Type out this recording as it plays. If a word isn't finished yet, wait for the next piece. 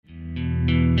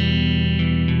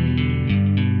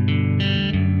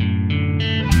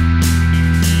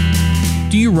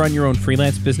you run your own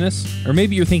freelance business? Or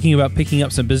maybe you're thinking about picking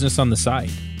up some business on the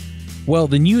side? Well,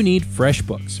 then you need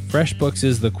FreshBooks. FreshBooks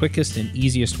is the quickest and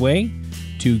easiest way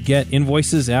to get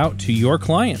invoices out to your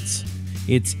clients.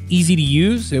 It's easy to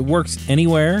use. It works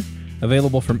anywhere,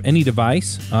 available from any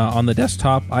device, on the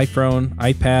desktop, iPhone,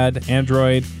 iPad,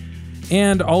 Android,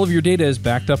 and all of your data is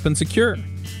backed up and secure.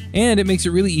 And it makes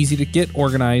it really easy to get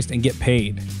organized and get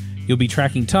paid. You'll be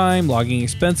tracking time, logging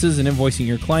expenses, and invoicing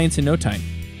your clients in no time.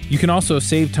 You can also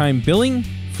save time billing,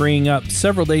 freeing up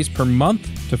several days per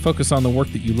month to focus on the work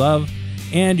that you love,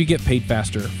 and you get paid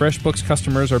faster. FreshBooks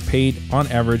customers are paid on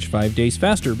average 5 days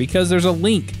faster because there's a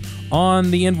link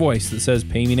on the invoice that says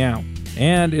pay me now.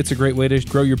 And it's a great way to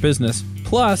grow your business.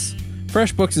 Plus,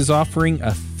 FreshBooks is offering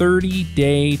a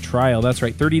 30-day trial. That's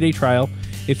right, 30-day trial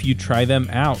if you try them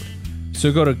out.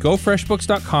 So go to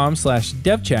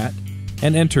gofreshbooks.com/devchat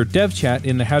and enter devchat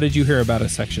in the How Did You Hear About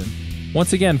Us section.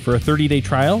 Once again, for a 30-day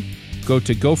trial, go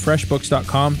to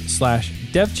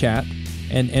gofreshbooks.com/devchat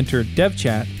and enter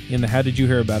devchat in the How Did You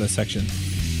Hear About Us section.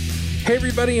 Hey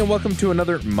everybody, and welcome to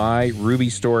another My Ruby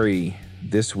Story.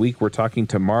 This week we're talking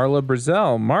to Marla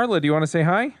Brazel. Marla, do you want to say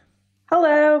hi?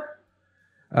 Hello.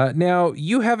 Now,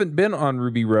 you haven't been on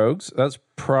Ruby Rogues. That's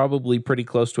probably pretty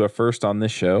close to a first on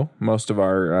this show. Most of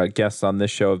our guests on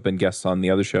this show have been guests on the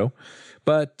other show.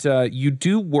 But you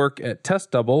do work at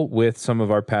Test Double with some of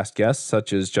our past guests,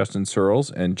 such as Justin Searles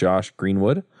and Josh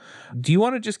Greenwood. Do you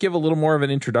want to just give a little more of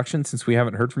an introduction since we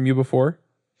haven't heard from you before?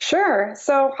 Sure.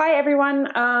 So, hi, everyone.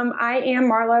 I am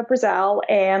Marla Brazel,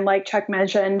 and like Chuck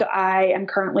mentioned, I am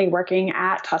currently working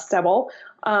at Test Double.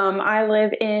 I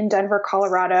live in Denver,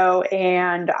 Colorado,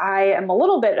 and I am a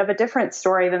little bit of a different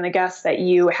story than the guests that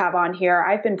you have on here.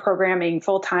 I've been programming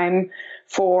full-time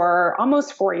for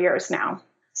almost 4 years now.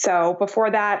 So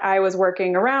before that, I was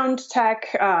working around tech,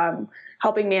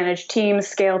 helping manage teams,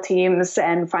 scale teams,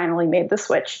 and finally made the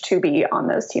switch to be on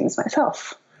those teams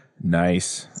myself.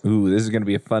 Nice. Ooh, this is going to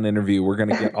be a fun interview. We're going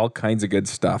to get all kinds of good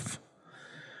stuff.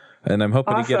 And I'm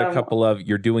hoping to get a couple of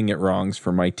you're doing it wrongs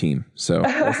for my team. So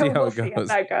we'll see how it goes. See how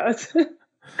that goes.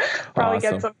 Probably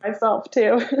Awesome. get some myself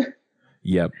too.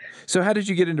 Yep. So how did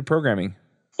you get into programming?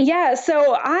 Yeah,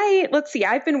 so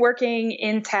I've been working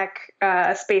in tech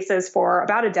spaces for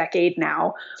about a decade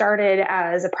now. Started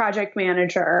as a project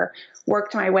manager,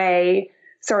 worked my way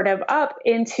sort of up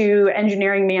into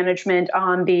engineering management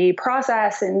on the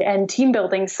process and team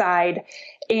building side.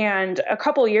 And a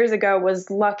couple of years ago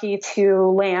was lucky to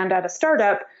land at a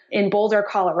startup in Boulder,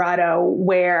 Colorado,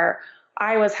 where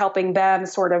I was helping them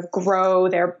sort of grow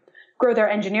their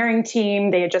engineering team.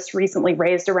 They had just recently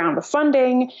raised a round of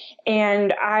funding,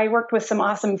 and I worked with some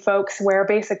awesome folks where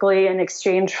basically in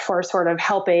exchange for sort of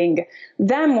helping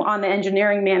them on the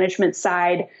engineering management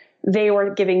side, they were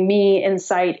giving me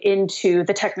insight into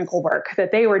the technical work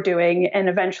that they were doing. And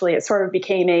eventually it sort of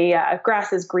became a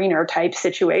grass is greener type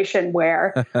situation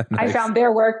where Nice. I found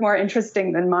their work more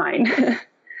interesting than mine.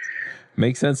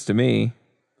 Makes sense to me.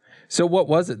 So what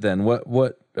was it then?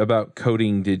 What about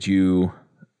coding did you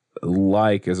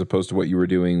like as opposed to what you were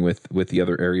doing with the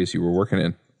other areas you were working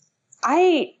in?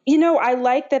 I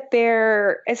like that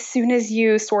as soon as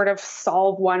you sort of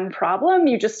solve one problem,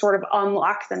 you just sort of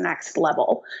unlock the next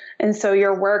level. And so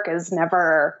your work is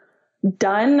never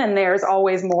done, and there's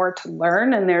always more to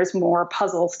learn, and there's more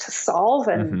puzzles to solve.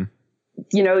 And,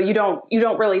 you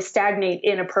don't really stagnate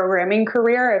in a programming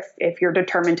career if you're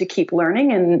determined to keep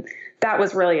learning. And that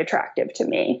was really attractive to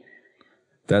me.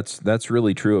 That's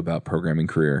really true about programming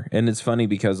career. And it's funny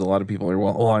because a lot of people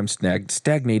are, I'm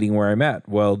stagnating where I'm at.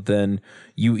 Well, then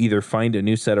you either find a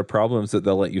new set of problems that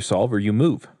they'll let you solve or you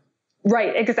move.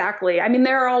 Right, exactly. I mean,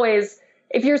 there are always,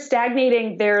 if you're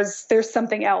stagnating, there's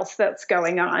something else that's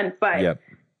going on. But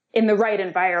in the right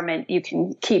environment, you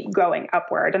can keep going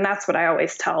upward. And that's what I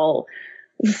always tell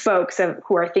folks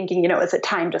who are thinking, is it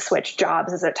time to switch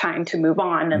jobs? Is it time to move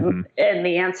on? And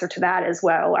the answer to that is,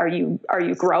 well, are you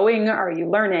growing? Are you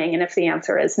learning? And if the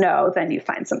answer is no, then you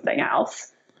find something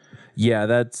else. Yeah,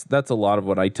 that's a lot of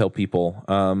what I tell people.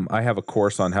 I have a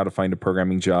course on how to find a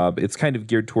programming job. It's kind of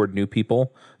geared toward new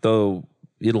people, though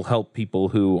it'll help people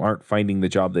who aren't finding the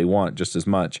job they want just as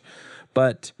much.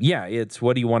 But yeah, it's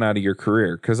what do you want out of your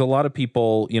career? Because a lot of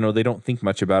people, they don't think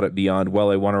much about it beyond,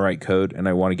 well, I want to write code and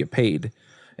I want to get paid.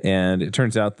 And it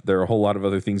turns out that there are a whole lot of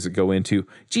other things that go into,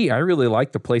 I really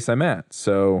like the place I'm at.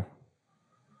 So,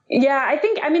 yeah, I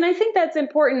think that's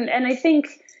important. And I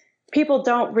think people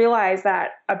don't realize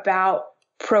that about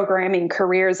programming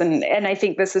careers. And I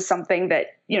think this is something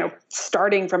that,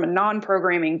 starting from a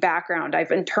non-programming background, I've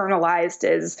internalized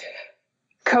is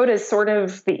code is sort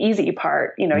of the easy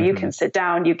part. You can sit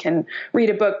down, you can read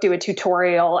a book, do a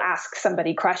tutorial, ask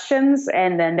somebody questions,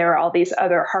 and then there are all these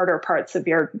other harder parts of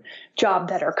your job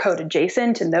that are code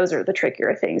adjacent, and those are the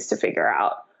trickier things to figure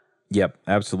out. Yep,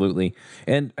 absolutely.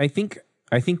 And I think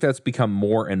that's become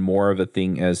more and more of a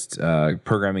thing as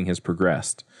programming has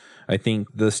progressed. I think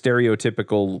the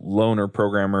stereotypical loner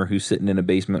programmer who's sitting in a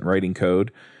basement writing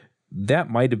code, that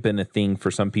might have been a thing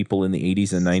for some people in the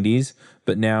 80s and 90s,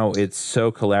 but now it's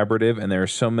so collaborative and there are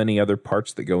so many other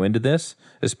parts that go into this,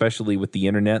 especially with the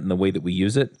internet and the way that we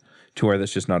use it, to where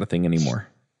that's just not a thing anymore.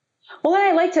 Well, and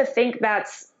I like to think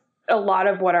that's a lot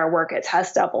of what our work at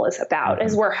Test Double is about,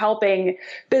 is we're helping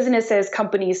businesses,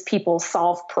 companies, people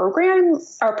solve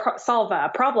problems,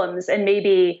 and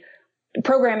maybe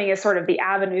programming is sort of the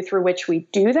avenue through which we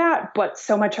do that, but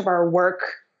so much of our work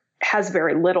has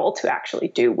very little to actually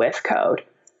do with code.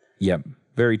 Yep,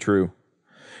 very true.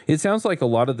 It sounds like a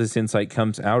lot of this insight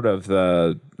comes out of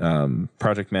the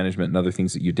project management and other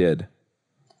things that you did.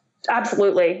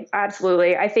 Absolutely.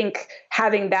 Absolutely. I think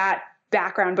having that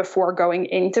background before going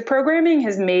into programming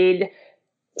has made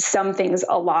some things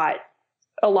a lot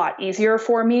easier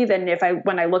for me than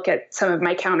when I look at some of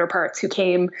my counterparts who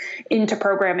came into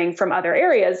programming from other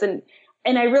areas. And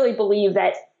I really believe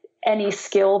that any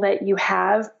skill that you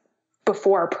have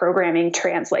before programming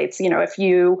translates. If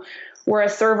you were a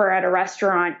server at a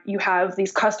restaurant, you have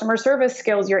these customer service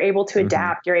skills, you're able to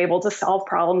adapt, you're able to solve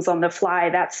problems on the fly.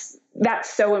 That's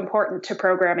so important to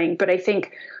programming. But I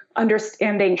think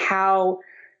understanding how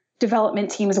development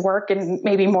teams work, and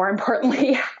maybe more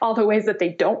importantly, all the ways that they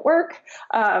don't work,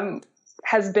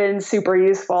 has been super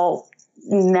useful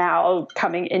now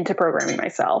coming into programming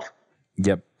myself.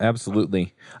 Yep,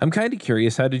 absolutely. I'm kind of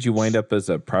curious, how did you wind up as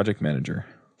a project manager?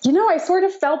 I sort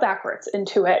of fell backwards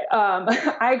into it.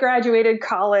 I graduated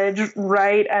college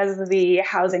right as the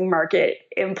housing market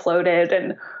imploded.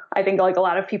 And I think like a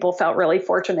lot of people felt really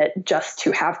fortunate just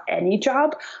to have any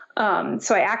job.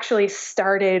 So I actually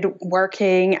started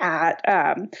working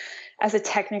as a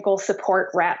technical support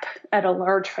rep at a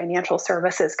large financial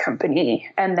services company,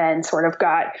 and then sort of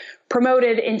got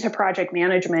promoted into project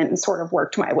management and sort of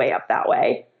worked my way up that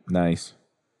way. Nice.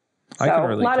 I can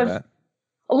relate to that.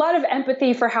 A lot of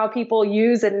empathy for how people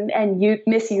use and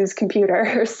misuse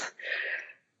computers.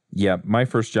 Yeah, my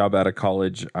first job out of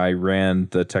college, I ran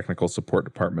the technical support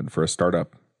department for a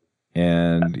startup.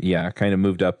 And yeah, kind of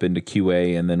moved up into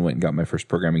QA and then went and got my first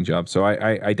programming job. So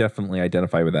I definitely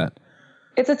identify with that.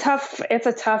 It's a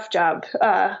tough job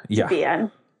to be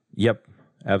in. Yep,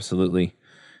 absolutely.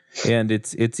 And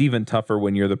it's even tougher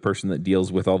when you're the person that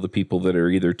deals with all the people that are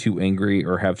either too angry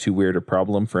or have too weird a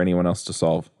problem for anyone else to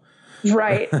solve.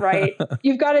 Right.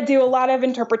 You've got to do a lot of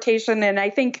interpretation, and I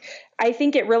think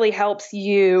it really helps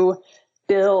you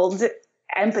build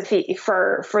empathy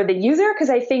for the user, because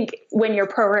I think when you're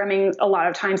programming, a lot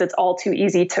of times it's all too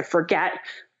easy to forget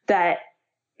that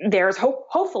there's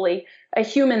hopefully a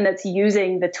human that's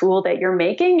using the tool that you're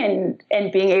making,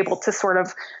 and being able to sort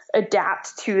of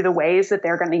adapt to the ways that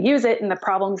they're going to use it and the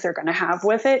problems they're going to have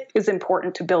with it is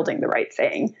important to building the right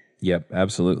thing. Yep,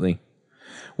 absolutely.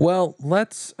 Well,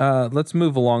 let's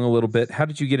move along a little bit. How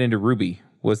did you get into Ruby?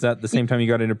 Was that the same time you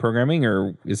got into programming,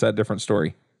 or is that a different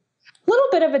story? A little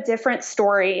bit of a different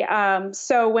story.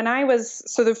 So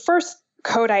the first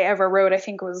code I ever wrote, I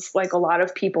think, was like a lot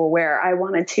of people, where I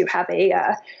wanted to have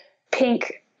a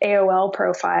pink AOL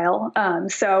profile.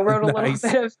 So wrote a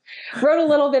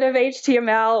little bit of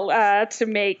HTML to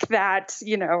make that,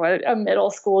 a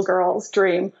middle school girl's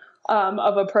dream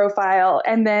of a profile.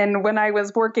 And then when I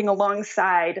was working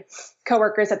alongside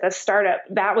coworkers at the startup,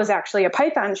 that was actually a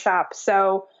Python shop.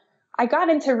 So I got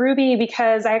into Ruby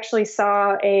because I actually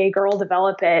saw a Girl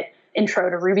Develop It Intro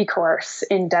to Ruby course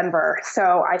in Denver.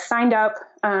 So I signed up.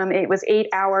 It was 8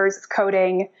 hours of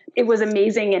coding. It was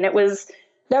amazing. And that was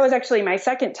actually my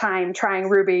second time trying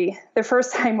Ruby. The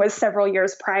first time was several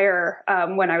years prior,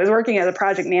 when I was working as a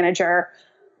project manager.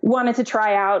 Wanted to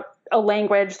try out a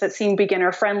language that seemed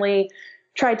beginner friendly,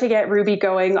 tried to get Ruby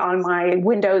going on my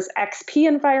Windows XP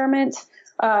environment.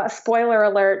 Spoiler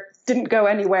alert, didn't go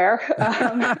anywhere.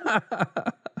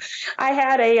 I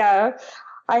had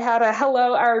a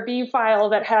hello RB file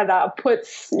that had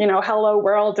puts, hello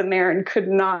world in there, and could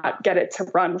not get it to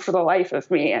run for the life of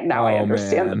me. And now I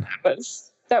understand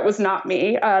that was not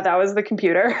me. That was the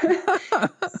computer.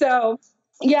 So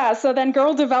then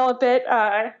Girl Develop It,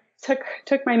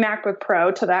 took my MacBook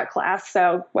Pro to that class,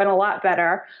 so went a lot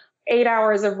better. 8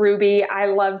 hours of Ruby. I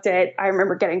loved it. I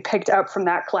remember getting picked up from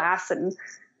that class and,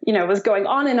 was going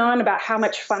on and on about how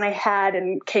much fun I had,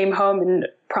 and came home and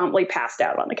promptly passed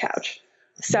out on the couch.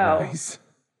 So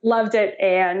Loved it.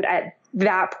 And at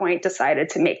that point decided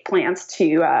to make plans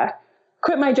to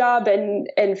quit my job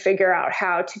and figure out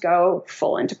how to go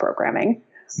full into programming.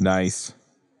 Nice.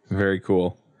 Very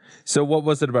cool. So what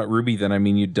was it about Ruby then? I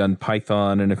mean, you'd done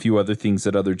Python and a few other things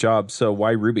at other jobs. So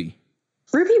why Ruby?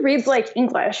 Ruby reads like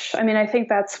English. I mean, I think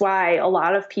that's why a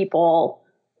lot of people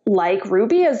like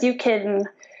Ruby, as you can,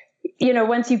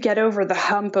 once you get over the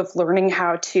hump of learning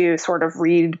how to sort of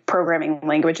read programming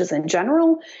languages in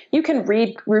general, you can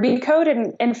read Ruby code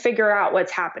and figure out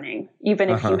what's happening, even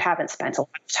if you haven't spent a lot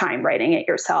of time writing it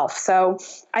yourself. So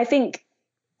I think,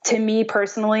 to me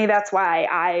personally, that's why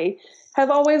I have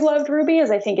always loved Ruby,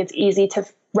 is I think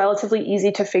it's relatively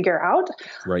easy to figure out.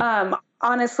 Right.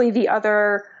 Honestly, the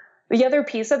other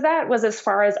piece of that was, as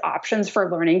far as options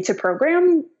for learning to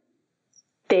program,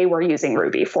 they were using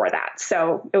Ruby for that.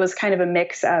 So it was kind of a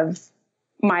mix of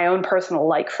my own personal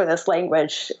like for this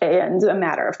language and a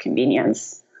matter of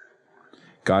convenience.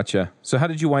 Gotcha. So how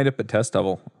did you wind up at Test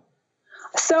Double?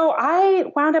 So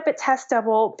I wound up at Test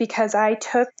Double because I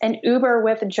took an Uber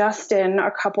with Justin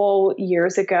a couple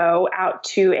years ago out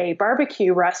to a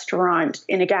barbecue restaurant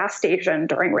in a gas station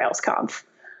during RailsConf.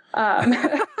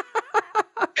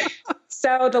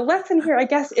 So the lesson here, I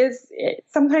guess, is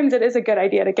sometimes it is a good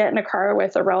idea to get in a car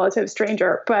with a relative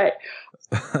stranger. But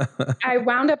I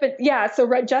wound up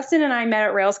so Justin and I met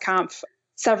at RailsConf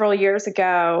several years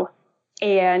ago,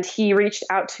 and he reached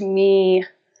out to me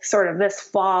sort of this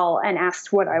fall and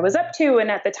asked what I was up to.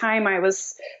 And at the time, I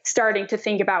was starting to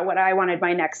think about what I wanted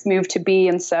my next move to be.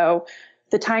 And so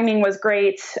the timing was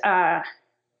great.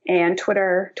 And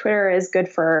Twitter is good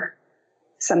for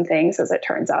some things, as it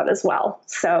turns out, as well.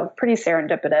 So pretty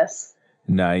serendipitous.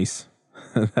 Nice.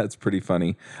 That's pretty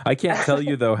funny. I can't tell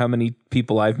you, though, how many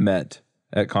people I've met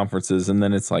at conferences, and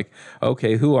then it's like,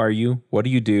 okay, who are you? What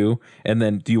do you do? And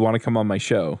then, do you want to come on my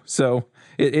show? So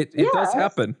it does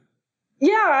happen.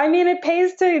 Yeah, I mean, it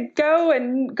pays to go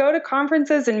to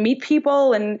conferences and meet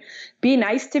people and be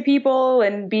nice to people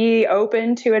and be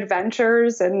open to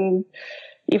adventures. And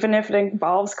even if it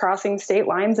involves crossing state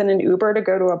lines in an Uber to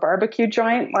go to a barbecue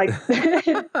joint, like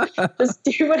just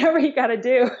do whatever you got to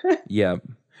do. Yeah.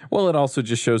 Well, it also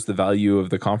just shows the value of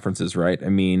the conferences, right? I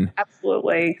mean,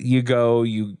 absolutely. You go,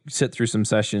 you sit through some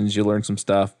sessions, you learn some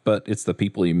stuff, but it's the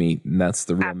people you meet, and that's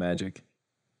the real magic.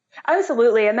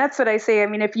 Absolutely. And that's what I say. I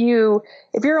mean, if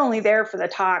you're only there for the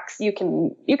talks, you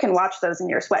can watch those in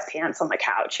your sweatpants on the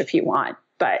couch if you want,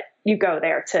 but you go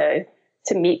there to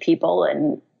meet people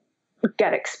and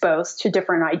get exposed to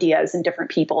different ideas and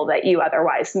different people that you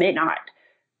otherwise may not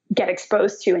get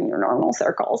exposed to in your normal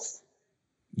circles.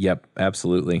 Yep,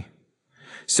 absolutely.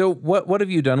 So what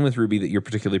have you done with Ruby that you're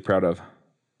particularly proud of?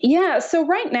 Yeah, so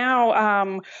right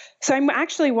now, so I'm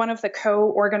actually one of the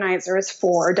co-organizers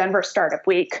for Denver Startup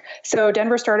Week. So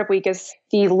Denver Startup Week is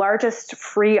the largest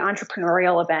free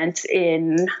entrepreneurial event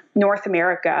in North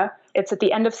America. It's at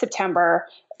the end of September,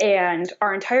 and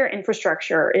our entire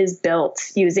infrastructure is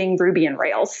built using Ruby and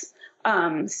Rails.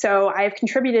 So I've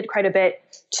contributed quite a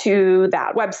bit to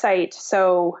that website.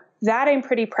 So that I'm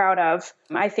pretty proud of.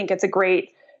 I think it's a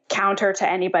great counter to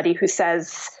anybody who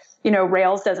says,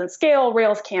 Rails doesn't scale,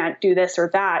 Rails can't do this or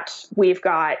that.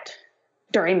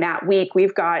 During that week,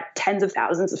 we've got tens of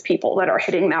thousands of people that are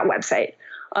hitting that website,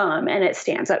 and it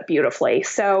stands up beautifully.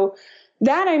 So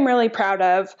that I'm really proud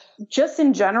of. Just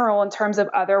in general, in terms of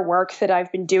other work that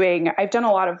I've been doing, I've done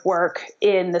a lot of work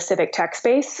in the civic tech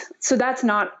space. So that's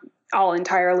not all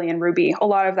entirely in Ruby. A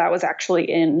lot of that was actually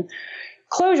in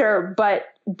Clojure, but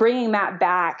bringing that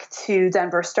back to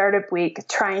Denver Startup Week,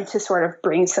 trying to sort of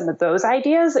bring some of those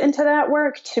ideas into that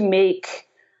work to make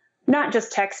not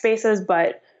just tech spaces,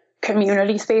 but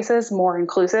community spaces more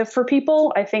inclusive for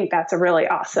people. I think that's a really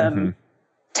awesome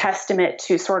testament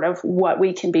to sort of what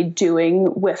we can be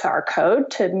doing with our code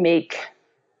to make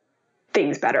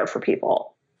things better for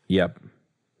people. Yep.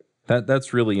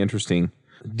 That's really interesting.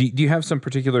 Do you have some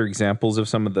particular examples of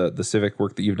some of the civic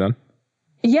work that you've done?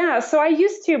 Yeah, so I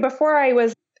used to, before I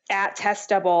was at Test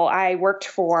Double, I worked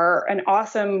for an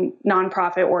awesome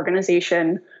nonprofit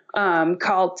organization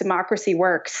called Democracy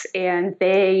Works, and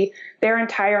their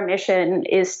entire mission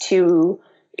is to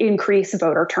increase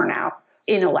voter turnout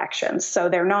in elections. So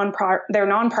they're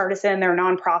nonpartisan, they're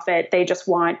nonprofit. They just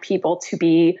want people to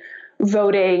be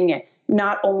voting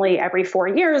not only every 4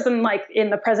 years and like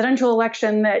in the presidential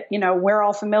election that we're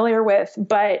all familiar with,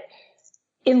 but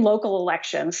in local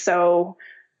elections. So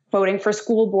voting for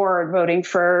school board, voting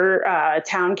for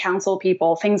town council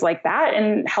people, things like that,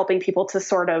 and helping people to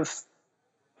sort of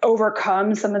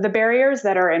overcome some of the barriers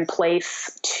that are in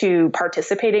place to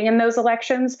participating in those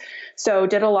elections. So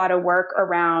did a lot of work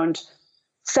around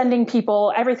sending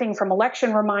people everything from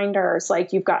election reminders,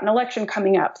 like you've got an election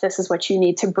coming up, this is what you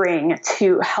need to bring,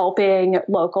 to helping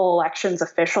local elections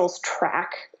officials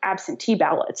track absentee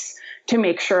ballots to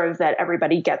make sure that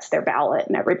everybody gets their ballot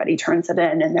and everybody turns it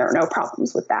in and there are no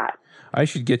problems with that. I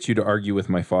should get you to argue with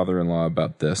my father-in-law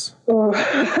about this. I don't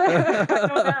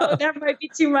know. That might be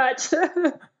too much.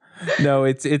 No,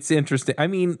 it's interesting. I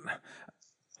mean,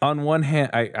 on one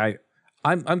hand,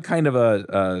 I'm kind of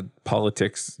a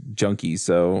politics junkie,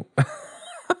 so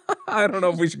I don't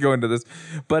know if we should go into this,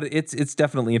 but it's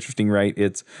definitely interesting, right?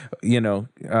 It's,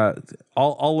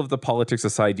 all of the politics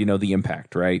aside, the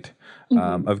impact, right?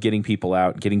 Of getting people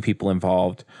out, getting people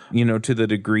involved, to the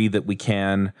degree that we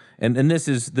can. And this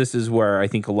is where I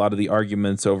think a lot of the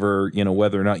arguments over,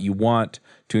 whether or not you want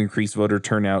to increase voter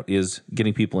turnout is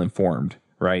getting people informed,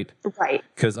 right? Right.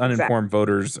 Because uninformed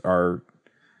voters are,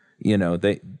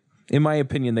 they, in my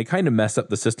opinion, they kind of mess up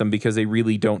the system because they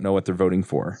really don't know what they're voting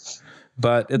for.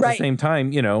 But at the same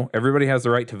time, everybody has the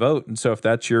right to vote. And so if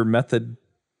that's your method,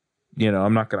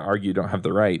 I'm not going to argue you don't have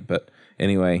the right. But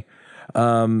anyway,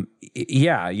 how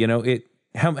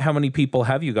many people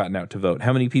have you gotten out to vote?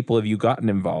 How many people have you gotten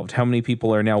involved? How many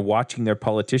people are now watching their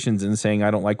politicians and saying,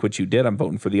 I don't like what you did, I'm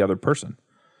voting for the other person?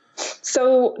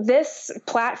 So this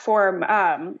platform,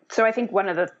 so I think one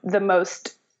of the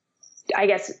most, I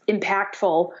guess,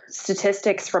 impactful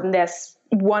statistics from this,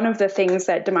 one of the things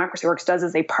that Democracy Works does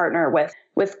is they partner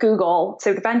with Google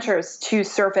Civic Ventures to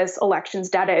surface elections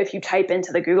data. If you type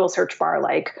into the Google search bar,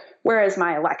 like, where is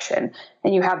my election?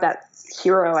 And you have that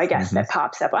hero, I guess, that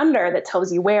pops up under that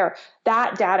tells you where.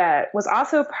 That data is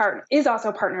also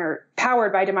partner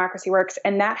powered by Democracy Works,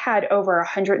 and that had over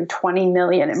 120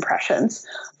 million impressions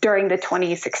during the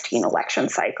 2016 election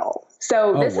cycle.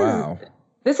 So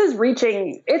this is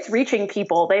reaching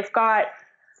people. They've got,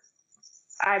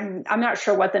 I'm not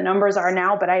sure what the numbers are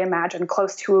now, but I imagine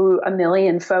close to 1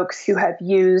 million folks who have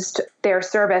used their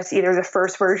service, either the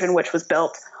first version, which was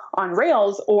built on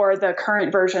Rails, or the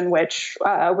current version, which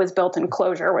was built in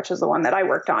Clojure, which is the one that I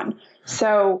worked on.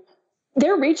 So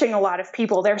they're reaching a lot of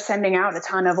people. They're sending out a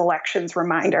ton of elections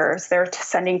reminders. They're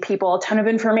sending people a ton of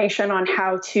information on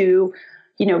how to,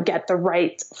 get the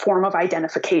right form of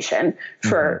identification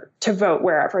to vote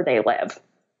wherever they live.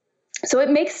 So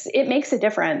it makes a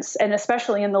difference, and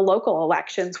especially in the local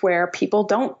elections where people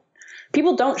don't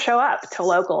show up to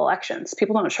local elections.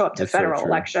 People don't show up to federal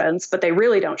elections, but they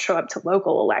really don't show up to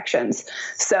local elections.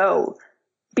 So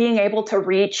being able to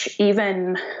reach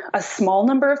even a small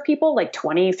number of people, like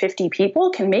 20, 50 people,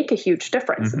 can make a huge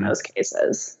difference in those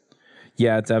cases.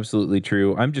 Yeah, it's absolutely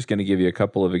true. I'm just going to give you a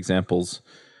couple of examples.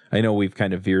 I know we've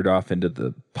kind of veered off into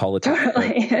the politics.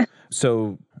 Totally.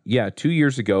 So, 2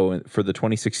 years ago for the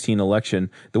 2016 election,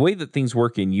 the way that things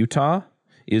work in Utah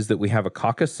is that we have a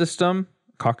caucus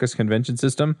convention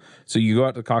system. So you go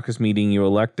out to the caucus meeting, you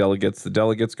elect delegates, the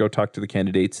delegates go talk to the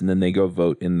candidates, and then they go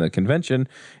vote in the convention,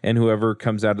 and whoever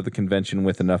comes out of the convention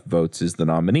with enough votes is the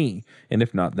nominee. And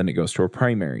if not, then it goes to a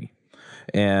primary.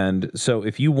 And so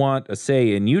if you want a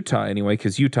say in Utah anyway,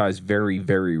 because Utah is very,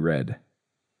 very red,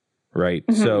 right?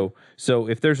 So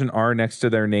if there's an R next to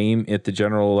their name at the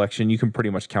general election, you can pretty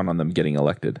much count on them getting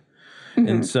elected.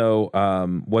 And so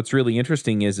what's really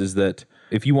interesting is that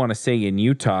if you want to say in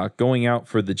Utah, going out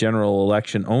for the general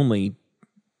election only,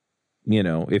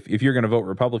 if you're going to vote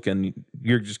Republican,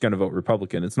 you're just going to vote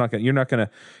Republican. It's not going. You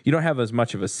don't have as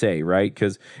much of a say, right?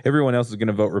 Because everyone else is going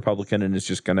to vote Republican, and it's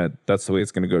just that's the way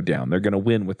it's going to go down. They're going to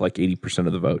win with like 80%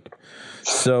 of the vote.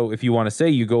 So if you want to say,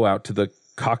 you go out to the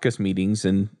caucus meetings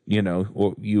and,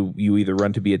 you either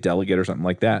run to be a delegate or something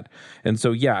like that. And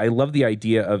so, I love the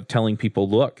idea of telling people,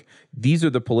 look, these are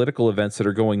the political events that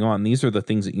are going on. These are the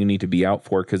things that you need to be out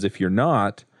for. Because if you're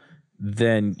not,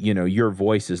 then, your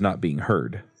voice is not being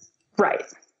heard. Right.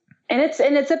 And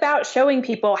it's about showing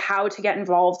people how to get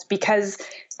involved, because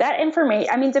that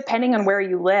information, depending on where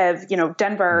you live,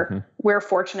 Denver, we're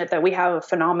fortunate that we have a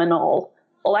phenomenal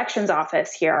elections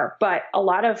office here, but a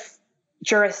lot of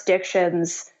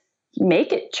jurisdictions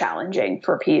make it challenging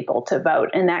for people to vote.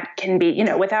 And that can be,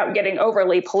 without getting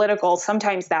overly political,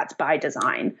 sometimes that's by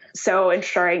design. So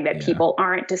ensuring that people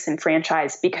aren't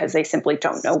disenfranchised because they simply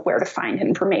don't know where to find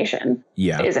information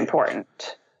is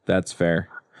important. That's fair.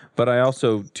 But I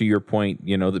also, to your point,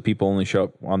 that people only show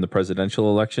up on the presidential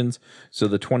elections. So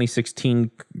the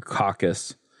 2016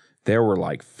 caucus, there were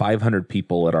like 500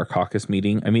 people at our caucus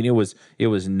meeting. It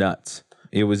was nuts.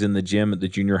 It was in the gym at the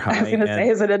junior high. I was going to say,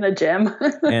 is it in the gym?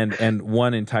 and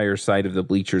one entire side of the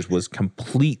bleachers was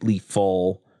completely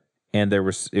full, and it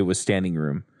was standing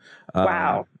room.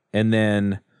 Wow. And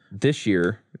then this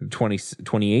year,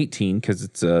 2018, because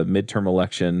it's a midterm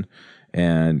election,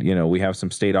 And, we have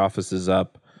some state offices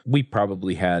up. We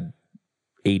probably had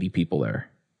 80 people there.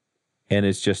 And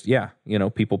it's just,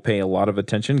 people pay a lot of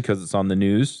attention because it's on the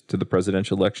news to the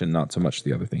presidential election, not so much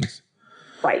the other things.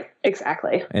 Right,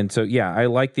 exactly. And so, I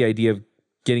like the idea of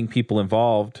getting people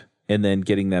involved and then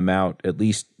getting them out, at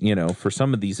least, for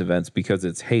some of these events, because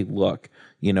it's, hey, look,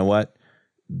 you know what?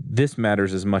 This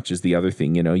matters as much as the other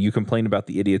thing. You complain about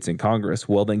the idiots in Congress.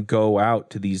 Well, then go out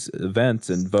to these events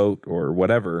and vote or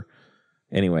whatever.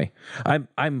 Anyway,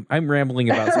 I'm rambling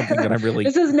about something that I'm really.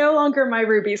 This is no longer my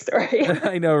Ruby story.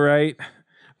 I know, right?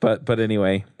 But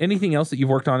anyway, anything else that you've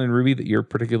worked on in Ruby that you're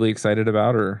particularly excited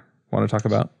about or want to talk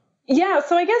about? Yeah,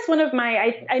 so I guess one of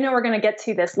my, I know we're going to get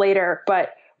to this later,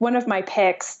 but one of my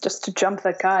picks, just to jump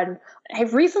the gun,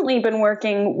 I've recently been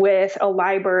working with a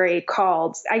library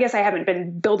called, I guess I haven't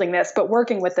been building this, but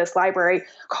working with this library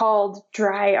called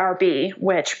DryRB,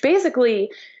 which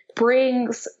basically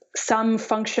brings some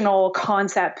functional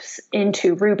concepts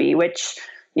into Ruby, which,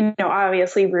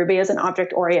 obviously Ruby is an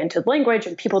object-oriented language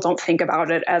and people don't think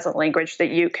about it as a language that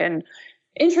you can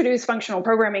introduce functional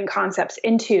programming concepts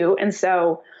into. And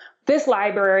so this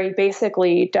library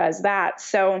basically does that.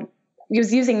 So I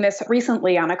was using this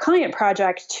recently on a client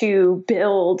project to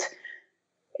build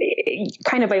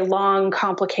kind of a long,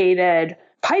 complicated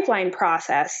pipeline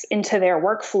process into their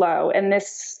workflow. And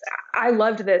I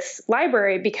loved this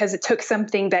library because it took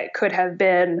something that could have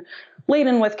been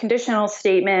laden with conditional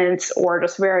statements or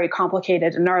just very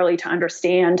complicated and gnarly to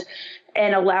understand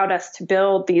and allowed us to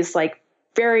build these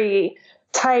very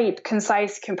tight,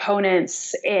 concise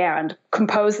components and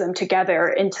compose them together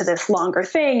into this longer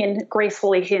thing and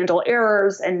gracefully handle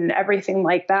errors and everything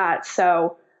like that.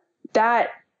 So that,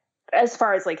 as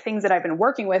far as things that I've been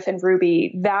working with in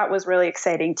Ruby, that was really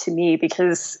exciting to me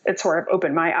because it sort of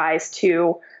opened my eyes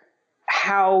to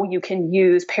how you can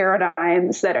use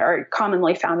paradigms that are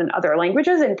commonly found in other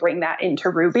languages and bring that into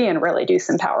Ruby and really do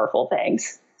some powerful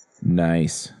things.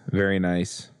 Nice. Very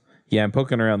nice. Yeah, I'm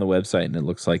poking around the website, and it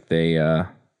looks like they've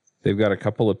got a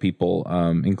couple of people,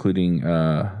 including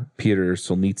Peter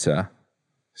Solnitsa,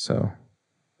 so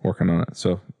working on it.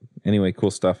 So anyway,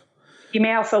 cool stuff. You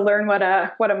may also learn what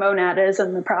a monad is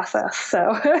in the process.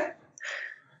 So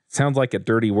sounds like a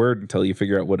dirty word until you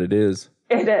figure out what it is.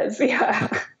 It is, yeah.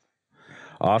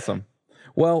 Awesome.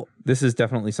 Well, this is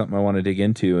definitely something I want to dig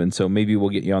into, and so maybe we'll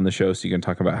get you on the show so you can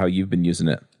talk about how you've been using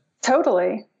it.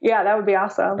 Totally. Yeah, that would be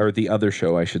awesome. Or the other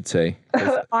show, I should say.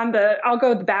 I'll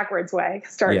go the backwards way.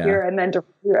 Start here and then to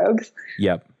Rogues.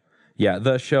 Yep. Yeah,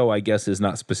 the show, I guess, is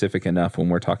not specific enough when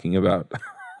we're talking about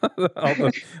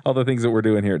all the things that we're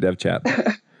doing here at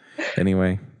DevChat.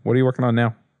 Anyway, what are you working on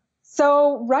now?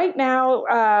 So right now,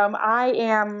 I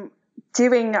am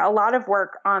doing a lot of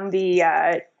work on the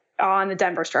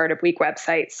Denver Startup Week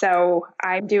website. So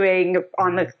I'm doing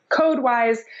on the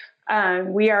code-wise.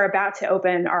 We are about to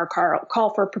open our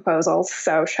call for proposals.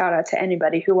 So shout out to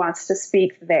anybody who wants to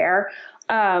speak there.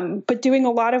 But doing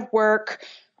a lot of work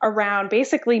around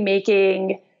basically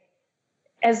making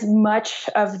as much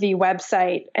of the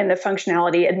website and the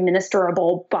functionality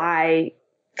administrable by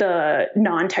the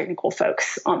non-technical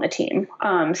folks on the team.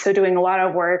 So doing a lot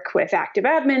of work with Active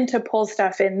Admin to pull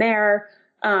stuff in there.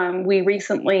 We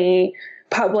recently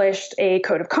published a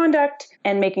code of conduct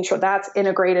and making sure that's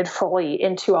integrated fully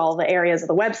into all the areas of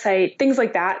the website, things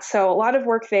like that. So a lot of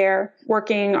work there,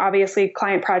 working obviously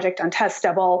client project on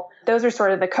TestDouble. Those are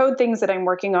sort of the code things that I'm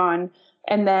working on.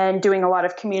 And then doing a lot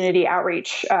of community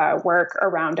outreach work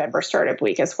around Denver Startup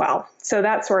Week as well. So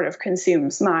that sort of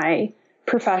consumes my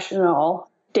professional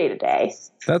day-to-day.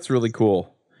 That's really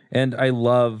cool. And I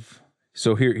love...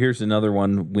 So here's another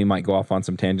one. We might go off on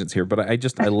some tangents here, but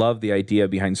I love the idea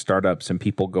behind startups and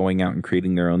people going out and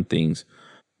creating their own things.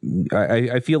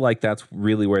 I feel like that's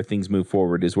really where things move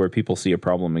forward, is where people see a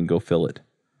problem and go fill it.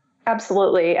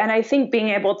 Absolutely. And I think being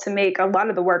able to make a lot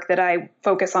of the work that I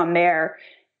focus on there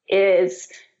is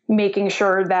making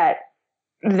sure that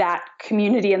that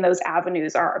community and those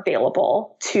avenues are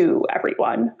available to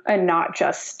everyone and not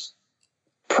just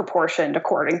proportioned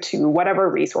according to whatever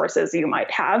resources you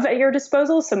might have at your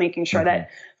disposal. So making sure that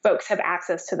folks have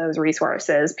access to those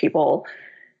resources, people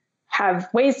have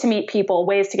ways to meet people,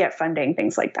 ways to get funding,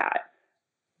 things like that.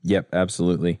 Yep,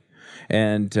 absolutely.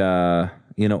 And,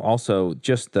 also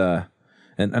just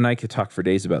and I could talk for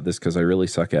days about this because I really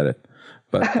suck at it,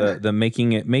 but the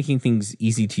making things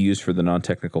easy to use for the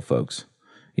non-technical folks.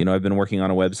 I've been working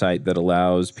on a website that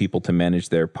allows people to manage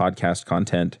their podcast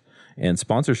content and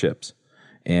sponsorships.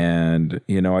 And,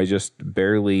 I just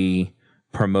barely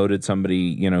promoted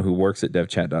somebody, who works at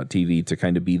devchat.tv to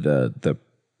kind of be the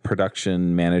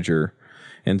production manager.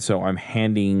 And so I'm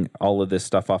handing all of this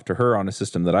stuff off to her on a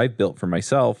system that I've built for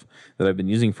myself that I've been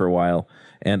using for a while.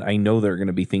 And I know there are going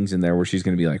to be things in there where she's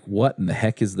going to be like, what in the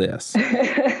heck is this?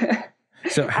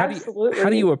 So how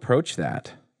do you approach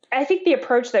that? I think the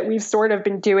approach that we've sort of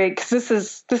been doing,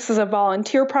 because this is a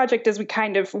volunteer project, is we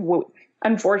kind of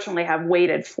unfortunately have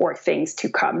waited for things to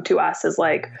come to us, is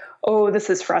like, oh, this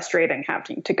is frustrating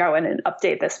having to go in and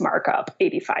update this markup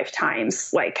 85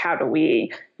 times. Like, how do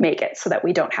we make it so that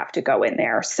we don't have to go in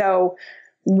there? So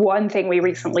one thing we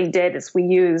recently did is we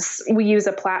use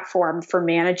a platform for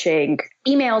managing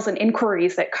emails and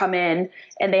inquiries that come in,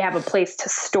 and they have a place to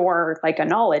store like a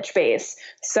knowledge base.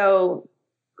 So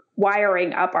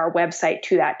wiring up our website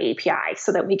to that API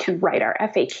so that we can write our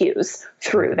FAQs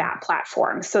through that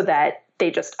platform, so that they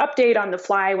just update on the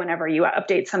fly whenever you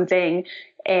update something,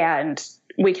 and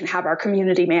we can have our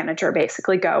community manager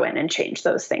basically go in and change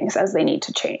those things as they need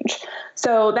to change.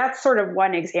 So that's sort of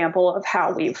one example of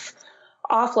how we've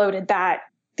offloaded that.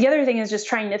 The other thing is just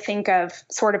trying to think of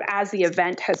sort of as the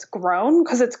event has grown,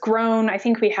 because it's grown. I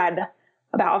think we had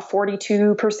about a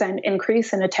 42%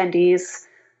 increase in attendees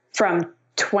from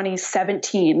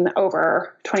 2017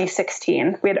 over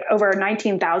 2016. We had over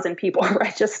 19,000 people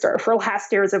register for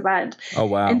last year's event. Oh,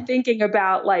 wow. And thinking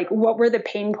about like, what were the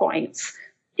pain points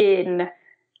in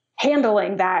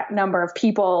handling that number of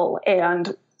people,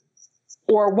 and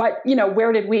or what,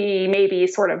 where did we maybe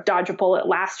sort of dodge a bullet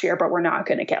last year, but we're not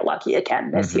going to get lucky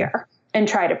again this year, and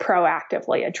try to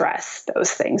proactively address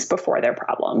those things before they're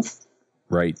problems.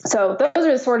 Right. So those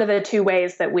are sort of the two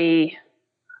ways that we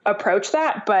approach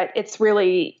that, but it's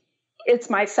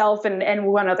myself and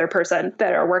one other person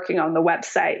that are working on the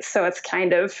website. So it's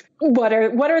kind of what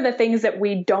are the things that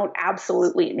we don't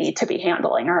absolutely need to be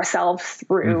handling ourselves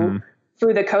through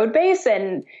the code base,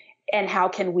 and how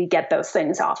can we get those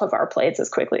things off of our plates as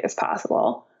quickly as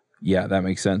possible. Yeah, that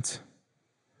makes sense.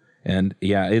 And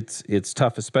yeah, it's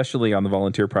tough, especially on the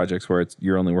volunteer projects where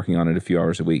you're only working on it a few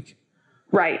hours a week.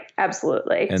 Right.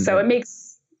 Absolutely. And so it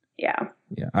makes, yeah.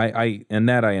 Yeah. I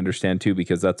understand too,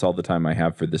 because that's all the time I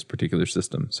have for this particular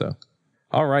system. So,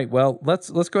 all right. Well, let's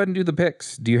go ahead and do the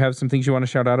picks. Do you have some things you want to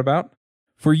shout out about?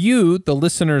 For you, the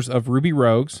listeners of Ruby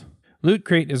Rogues, Loot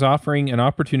Crate is offering an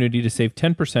opportunity to save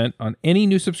 10% on any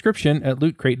new subscription at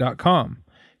lootcrate.com.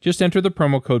 Just enter the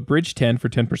promo code BRIDGE10 for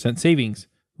 10% savings.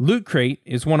 Loot Crate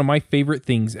is one of my favorite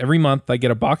things. Every month I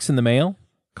get a box in the mail,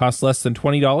 costs less than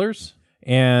 $20,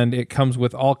 and it comes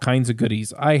with all kinds of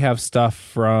goodies. I have stuff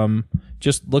from,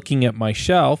 just looking at my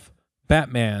shelf,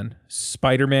 Batman,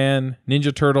 Spider-Man,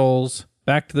 Ninja Turtles,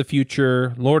 Back to the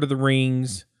Future, Lord of the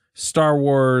Rings, Star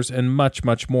Wars, and much,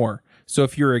 much more. So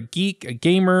if you're a geek, a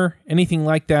gamer, anything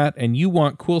like that, and you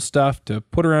want cool stuff to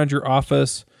put around your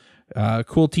office,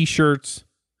 cool t-shirts,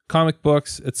 comic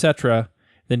books, etc.,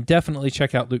 then definitely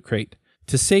check out Loot Crate.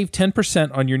 To save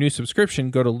 10% on your new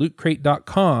subscription, go to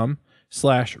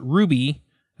lootcrate.com/Ruby.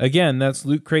 Again, that's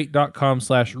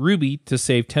lootcrate.com/Ruby to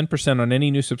save 10% on any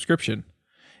new subscription.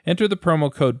 Enter the promo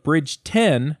code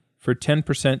BRIDGE10 for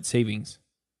 10% savings.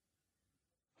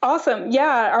 Awesome.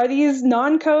 Yeah. Are these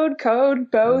non-code,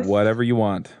 code, both? Whatever you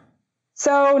want.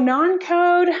 So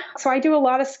non-code. So I do a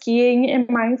lot of skiing in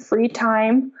my free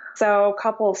time. So a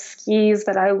couple of skis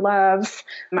that I love.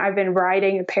 I've been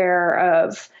riding a pair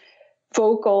of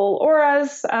Vocal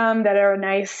Auras that are a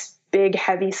nice, big,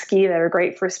 heavy ski that are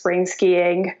great for spring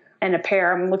skiing. And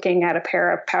I'm looking at a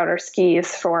pair of powder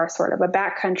skis for sort of a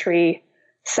backcountry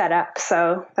setup.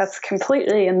 So that's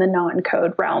completely in the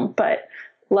non-code realm, but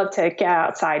love to get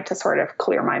outside to sort of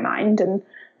clear my mind and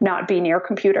not be near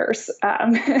computers.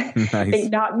 Nice.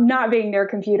 Not being near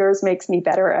computers makes me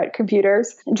better at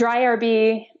computers.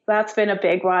 DryRB, that's been a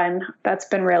big one. That's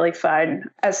been really fun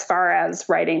as far as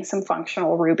writing some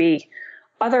functional Ruby.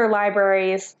 Other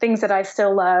libraries, things that I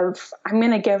still love, I'm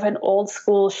going to give an old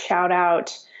school shout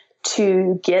out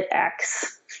to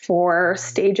GitX for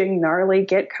staging gnarly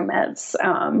Git commits.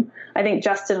 I think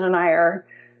Justin and I are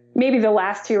maybe the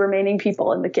last two remaining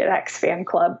people in the GitX fan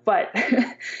club, but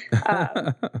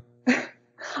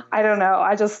I don't know.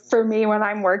 For me, when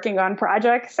I'm working on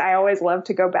projects, I always love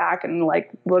to go back and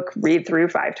read through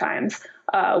 5 times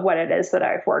what it is that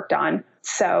I've worked on.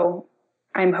 So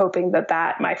I'm hoping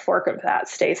that my fork of that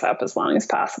stays up as long as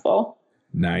possible.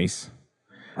 Nice.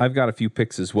 I've got a few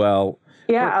picks as well.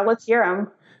 Yeah, let's hear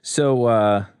them.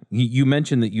 So you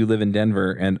mentioned that you live in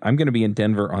Denver, and I'm going to be in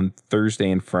Denver on Thursday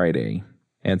and Friday.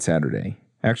 And Saturday.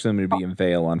 Actually, I'm going to be in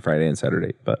Vail on Friday and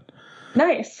Saturday. But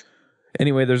nice.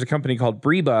 Anyway, there's a company called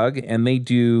Breebug, and they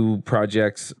do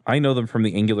projects. I know them from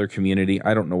the Angular community.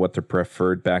 I don't know what their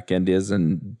preferred backend is,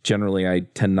 and generally I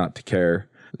tend not to care.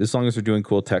 as long as they're doing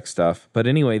cool tech stuff. But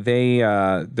anyway,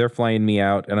 they're flying me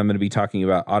out, and I'm going to be talking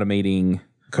about automating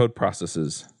code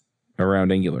processes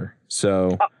around Angular.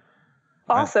 So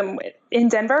awesome. In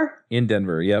Denver? In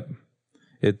Denver, yep.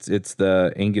 It's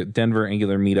the Denver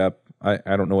Angular meetup.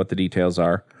 I don't know what the details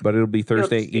are, but it'll be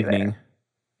Thursday evening.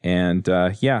 And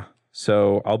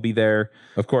so I'll be there.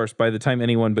 Of course, by the time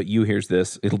anyone but you hears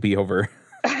this, it'll be over.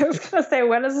 I was going to say,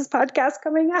 when is this podcast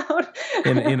coming out?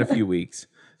 in a few weeks.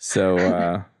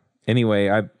 So anyway,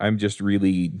 I'm just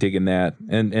really digging that.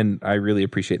 And I really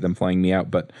appreciate them flying me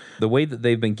out. But the way that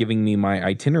they've been giving me my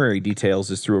itinerary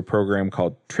details is through a program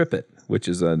called TripIt, which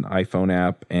is an iPhone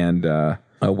app and a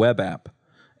web app.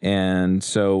 And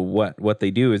so what they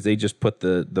do is they just put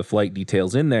the flight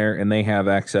details in there, and they have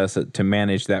access to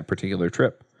manage that particular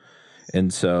trip.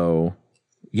 And so,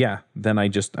 then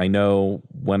I know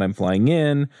when I'm flying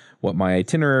in, what my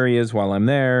itinerary is while I'm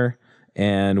there,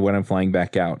 and when I'm flying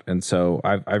back out. And so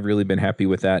I've really been happy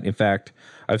with that. In fact,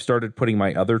 I've started putting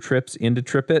my other trips into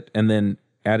TripIt and then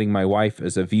adding my wife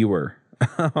as a viewer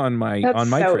on my trips.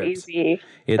 That's so easy.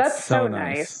 That's so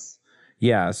nice.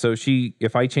 Yeah, so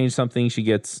if I change something, she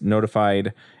gets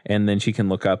notified, and then she can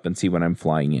look up and see when I'm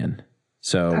flying in.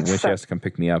 So when she has to come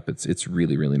pick me up, it's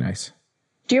really, really nice.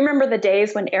 Do you remember the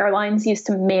days when airlines used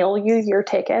to mail you your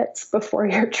tickets before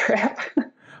your trip?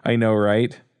 I know,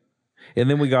 right? And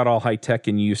then we got all high tech,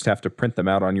 and you used to have to print them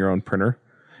out on your own printer,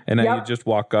 and now you just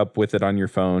walk up with it on your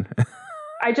phone.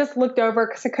 I just looked over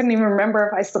because I couldn't even remember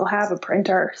if I still have a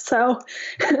printer. So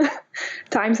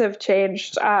times have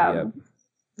changed.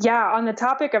 Yeah, on the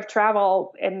topic of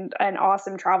travel and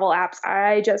awesome travel apps,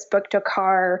 I just booked a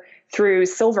car through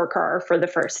Silvercar for the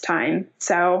first time.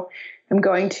 So I'm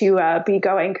going to be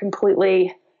going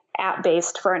completely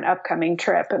app-based for an upcoming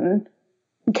trip, and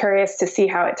I'm curious to see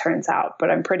how it turns out. But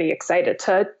I'm pretty excited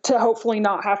to hopefully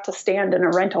not have to stand in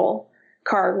a rental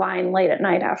car line late at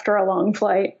night after a long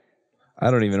flight.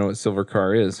 I don't even know what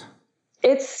Silvercar is.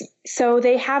 So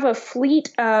they have a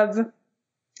fleet of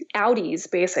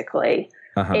Audis, basically.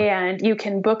 Uh-huh. And you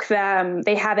can book them.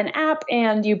 They have an app,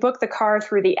 and you book the car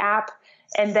through the app.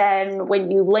 And then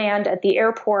when you land at the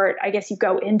airport, I guess you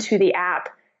go into the app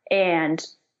and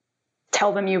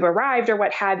tell them you've arrived or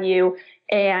what have you.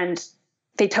 And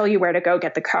they tell you where to go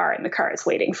get the car, and the car is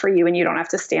waiting for you, and you don't have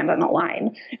to stand on a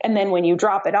line. And then when you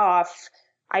drop it off,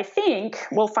 I think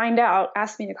we'll find out,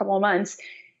 ask me in a couple of months,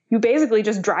 you basically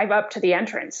just drive up to the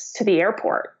entrance to the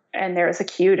airport. And there's a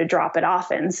queue to drop it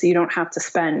off in, so you don't have to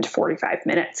spend 45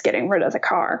 minutes getting rid of the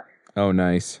car. Oh,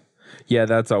 nice. Yeah,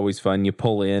 that's always fun. You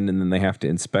pull in, and then they have to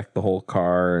inspect the whole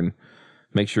car and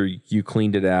make sure you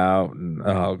cleaned it out. And,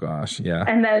 oh, gosh, yeah.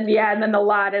 And then the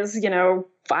lot is,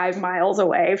 5 miles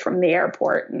away from the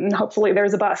airport, and hopefully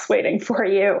there's a bus waiting for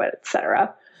you, et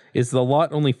cetera. Is the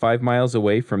lot only 5 miles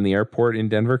away from the airport in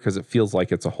Denver? Because it feels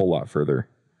like it's a whole lot further.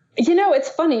 It's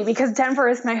funny because Denver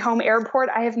is my home airport.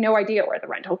 I have no idea where the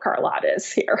rental car lot is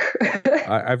here.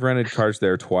 I've rented cars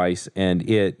there twice, and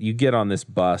you get on this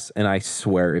bus, and I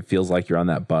swear it feels like you're on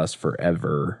that bus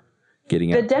forever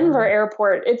getting out. The Denver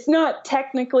airport, it's not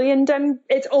technically in Denver.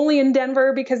 It's only in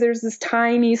Denver because there's this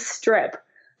tiny strip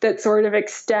that sort of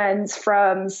extends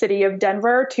from city of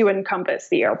Denver to encompass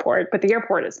the airport. But the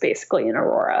airport is basically in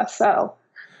Aurora, so.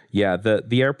 Yeah,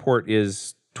 the airport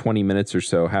is 20 minutes or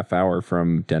so, half hour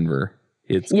from Denver.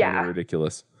 It's kind of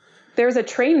ridiculous. There's a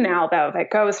train now, though, that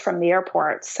goes from the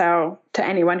airport. So to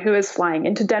anyone who is flying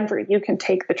into Denver, you can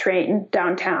take the train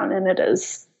downtown, and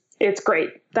it's great.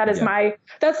 That's my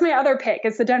other pick.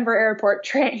 It's the Denver airport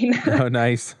train. Oh,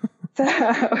 nice.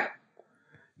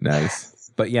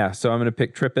 Nice. But yeah, so I'm going to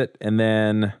pick TripIt, and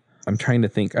then I'm trying to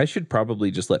think. I should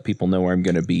probably just let people know where I'm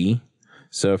going to be.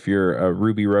 So if you're a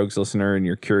Ruby Rogues listener and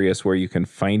you're curious where you can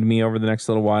find me over the next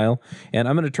little while, and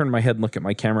I'm going to turn my head and look at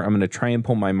my camera. I'm going to try and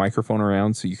pull my microphone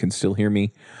around so you can still hear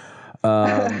me.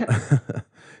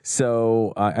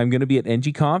 So I'm going to be at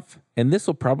NGConf, and this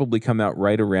will probably come out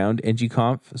right around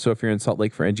NGConf. So if you're in Salt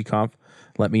Lake for NGConf,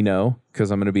 let me know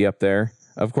because I'm going to be up there.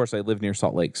 Of course, I live near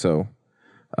Salt Lake, so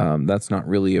that's not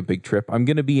really a big trip. I'm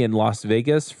going to be in Las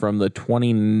Vegas from the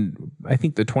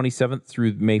 27th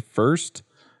through May 1st.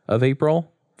 Of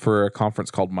April for a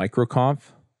conference called MicroConf.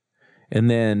 And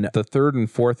then the 3rd and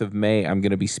 4th of May, I'm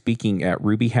going to be speaking at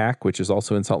Ruby Hack, which is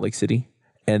also in Salt Lake City.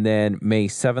 And then May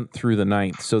 7th through the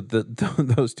 9th. So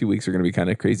those 2 weeks are going to be kind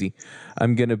of crazy.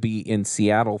 I'm going to be in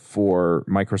Seattle for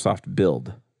Microsoft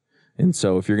Build. And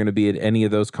so if you're going to be at any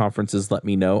of those conferences, let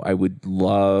me know. I would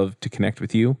love to connect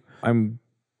with you. I'm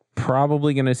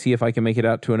probably going to see if I can make it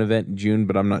out to an event in June,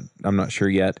 but I'm not sure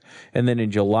yet. And then in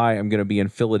July, I'm going to be in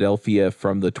Philadelphia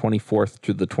from the 24th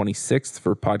to the 26th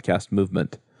for Podcast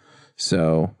Movement.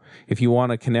 So if you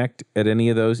want to connect at any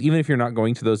of those, even if you're not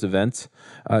going to those events,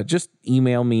 just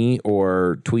email me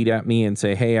or tweet at me and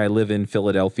say, hey, I live in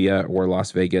Philadelphia or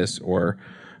Las Vegas or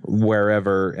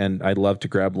wherever, and I'd love to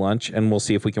grab lunch, and we'll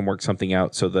see if we can work something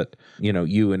out so that,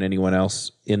 you and anyone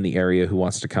else in the area who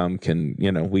wants to come can,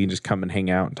 we can just come and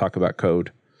hang out and talk about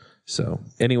code. So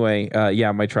anyway,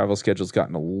 my travel schedule's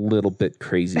gotten a little bit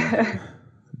crazy,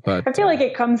 but I feel like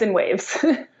it comes in waves.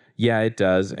 Yeah, it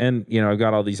does. And, I've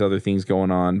got all these other things going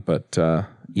on, but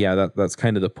that's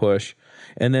kind of the push.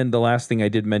 And then the last thing I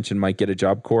did mention, might get a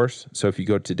job course. So if you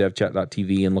go to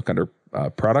devchat.tv and look under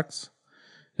products,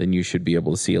 then you should be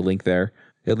able to see a link there.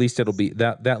 At least it'll be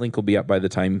that link will be up by the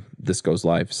time this goes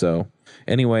live. So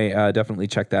anyway, definitely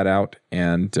check that out.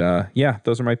 And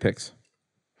those are my picks.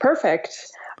 Perfect.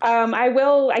 I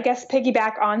will, I guess,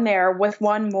 piggyback on there with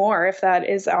one more, if that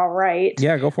is all right.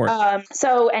 Yeah, go for it.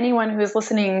 So anyone who's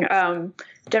listening,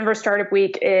 Denver Startup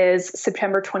Week is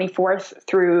September 24th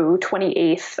through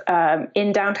 28th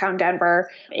in downtown Denver.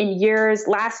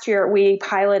 Last year, we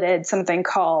piloted something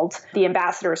called the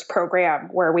Ambassadors Program,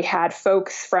 where we had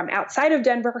folks from outside of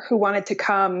Denver who wanted to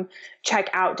come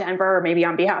check out Denver, maybe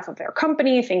on behalf of their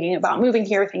company, thinking about moving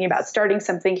here, thinking about starting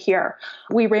something here.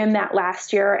 We ran that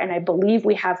last year, and I believe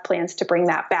we have plans to bring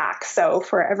that back. So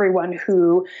for everyone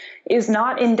who is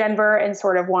not in Denver and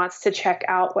sort of wants to check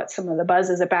out what some of the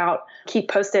buzz is about, keep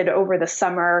posted over the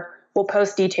summer. We'll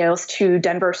post details to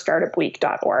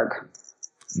denverstartupweek.org.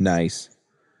 Nice.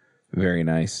 Very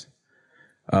nice.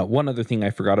 One other thing I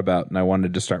forgot about, and I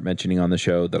wanted to start mentioning on the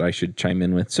show that I should chime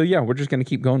in with. So yeah, we're just going to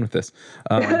keep going with this.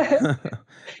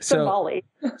 So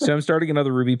I'm starting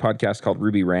another Ruby podcast called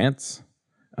Ruby Rants.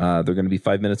 They're going to be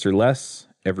 5 minutes or less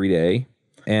every day.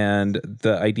 And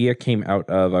the idea came out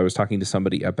of, I was talking to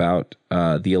somebody about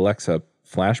the Alexa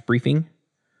flash briefing.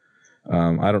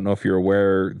 I don't know if you're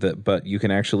aware that, but you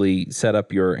can actually set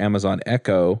up your Amazon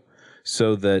Echo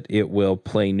so that it will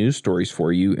play news stories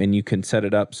for you, and you can set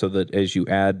it up so that as you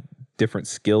add different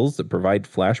skills that provide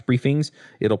flash briefings,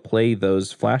 it'll play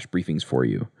those flash briefings for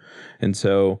you. And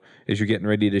so as you're getting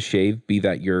ready to shave, be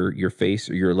that your face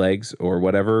or your legs or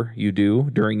whatever you do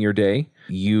during your day,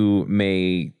 you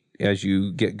may, as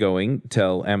you get going,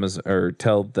 tell Amazon or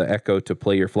tell the Echo to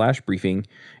play your flash briefing,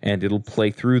 and it'll play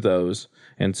through those.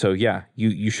 And so,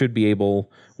 you should be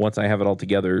able, once I have it all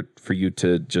together, for you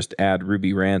to just add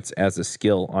Ruby Rants as a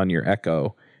skill on your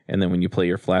Echo. And then when you play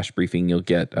your flash briefing, you'll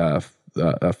get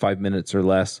 5 minutes or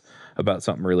less about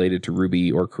something related to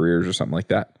Ruby or careers or something like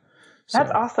that. So, that's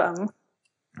awesome.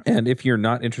 And if you're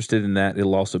not interested in that,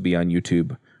 it'll also be on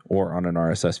YouTube or on an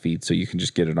RSS feed, so you can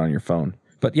just get it on your phone.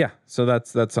 But so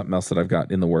that's something else that I've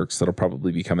got in the works that'll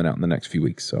probably be coming out in the next few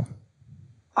weeks. So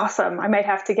awesome. I might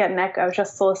have to get an Echo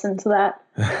just to listen to that.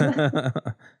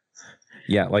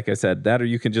 Yeah, like I said, that or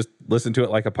you can just listen to it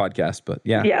like a podcast. But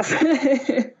yeah. Yes.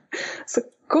 So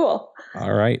cool.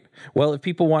 All right. Well, if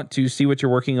people want to see what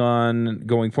you're working on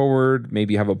going forward,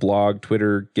 maybe you have a blog,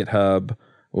 Twitter, GitHub,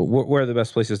 where are the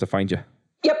best places to find you?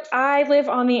 Yep. I live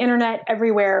on the internet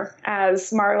everywhere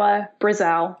as Marla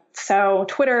Brazel. So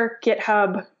Twitter,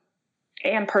 GitHub,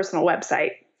 and personal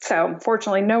website. So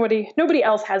fortunately, nobody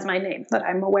else has my name that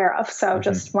I'm aware of. So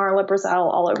just Marla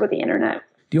Brazel all over the internet.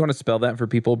 Do you want to spell that for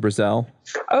people, Brazel?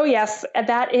 Oh, yes.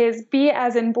 That is B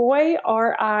as in boy,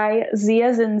 R-I-Z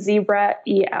as in zebra,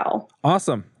 E-L.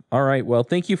 Awesome. All right. Well,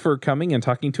 thank you for coming and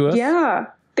talking to us. Yeah.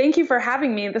 Thank you for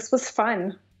having me. This was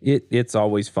fun. It's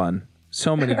always fun.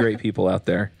 So many great people out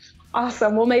there.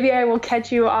 Awesome. Well, maybe I will catch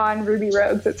you on Ruby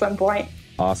Rogues at some point.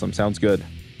 Awesome. Sounds good.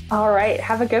 All right.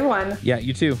 Have a good one. Yeah,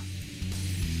 you too.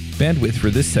 Bandwidth for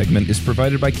this segment is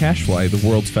provided by CacheFly, the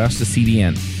world's fastest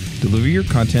CDN. Deliver your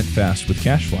content fast with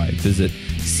CacheFly. Visit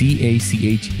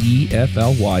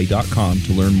CACHEFLY.com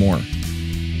to learn more.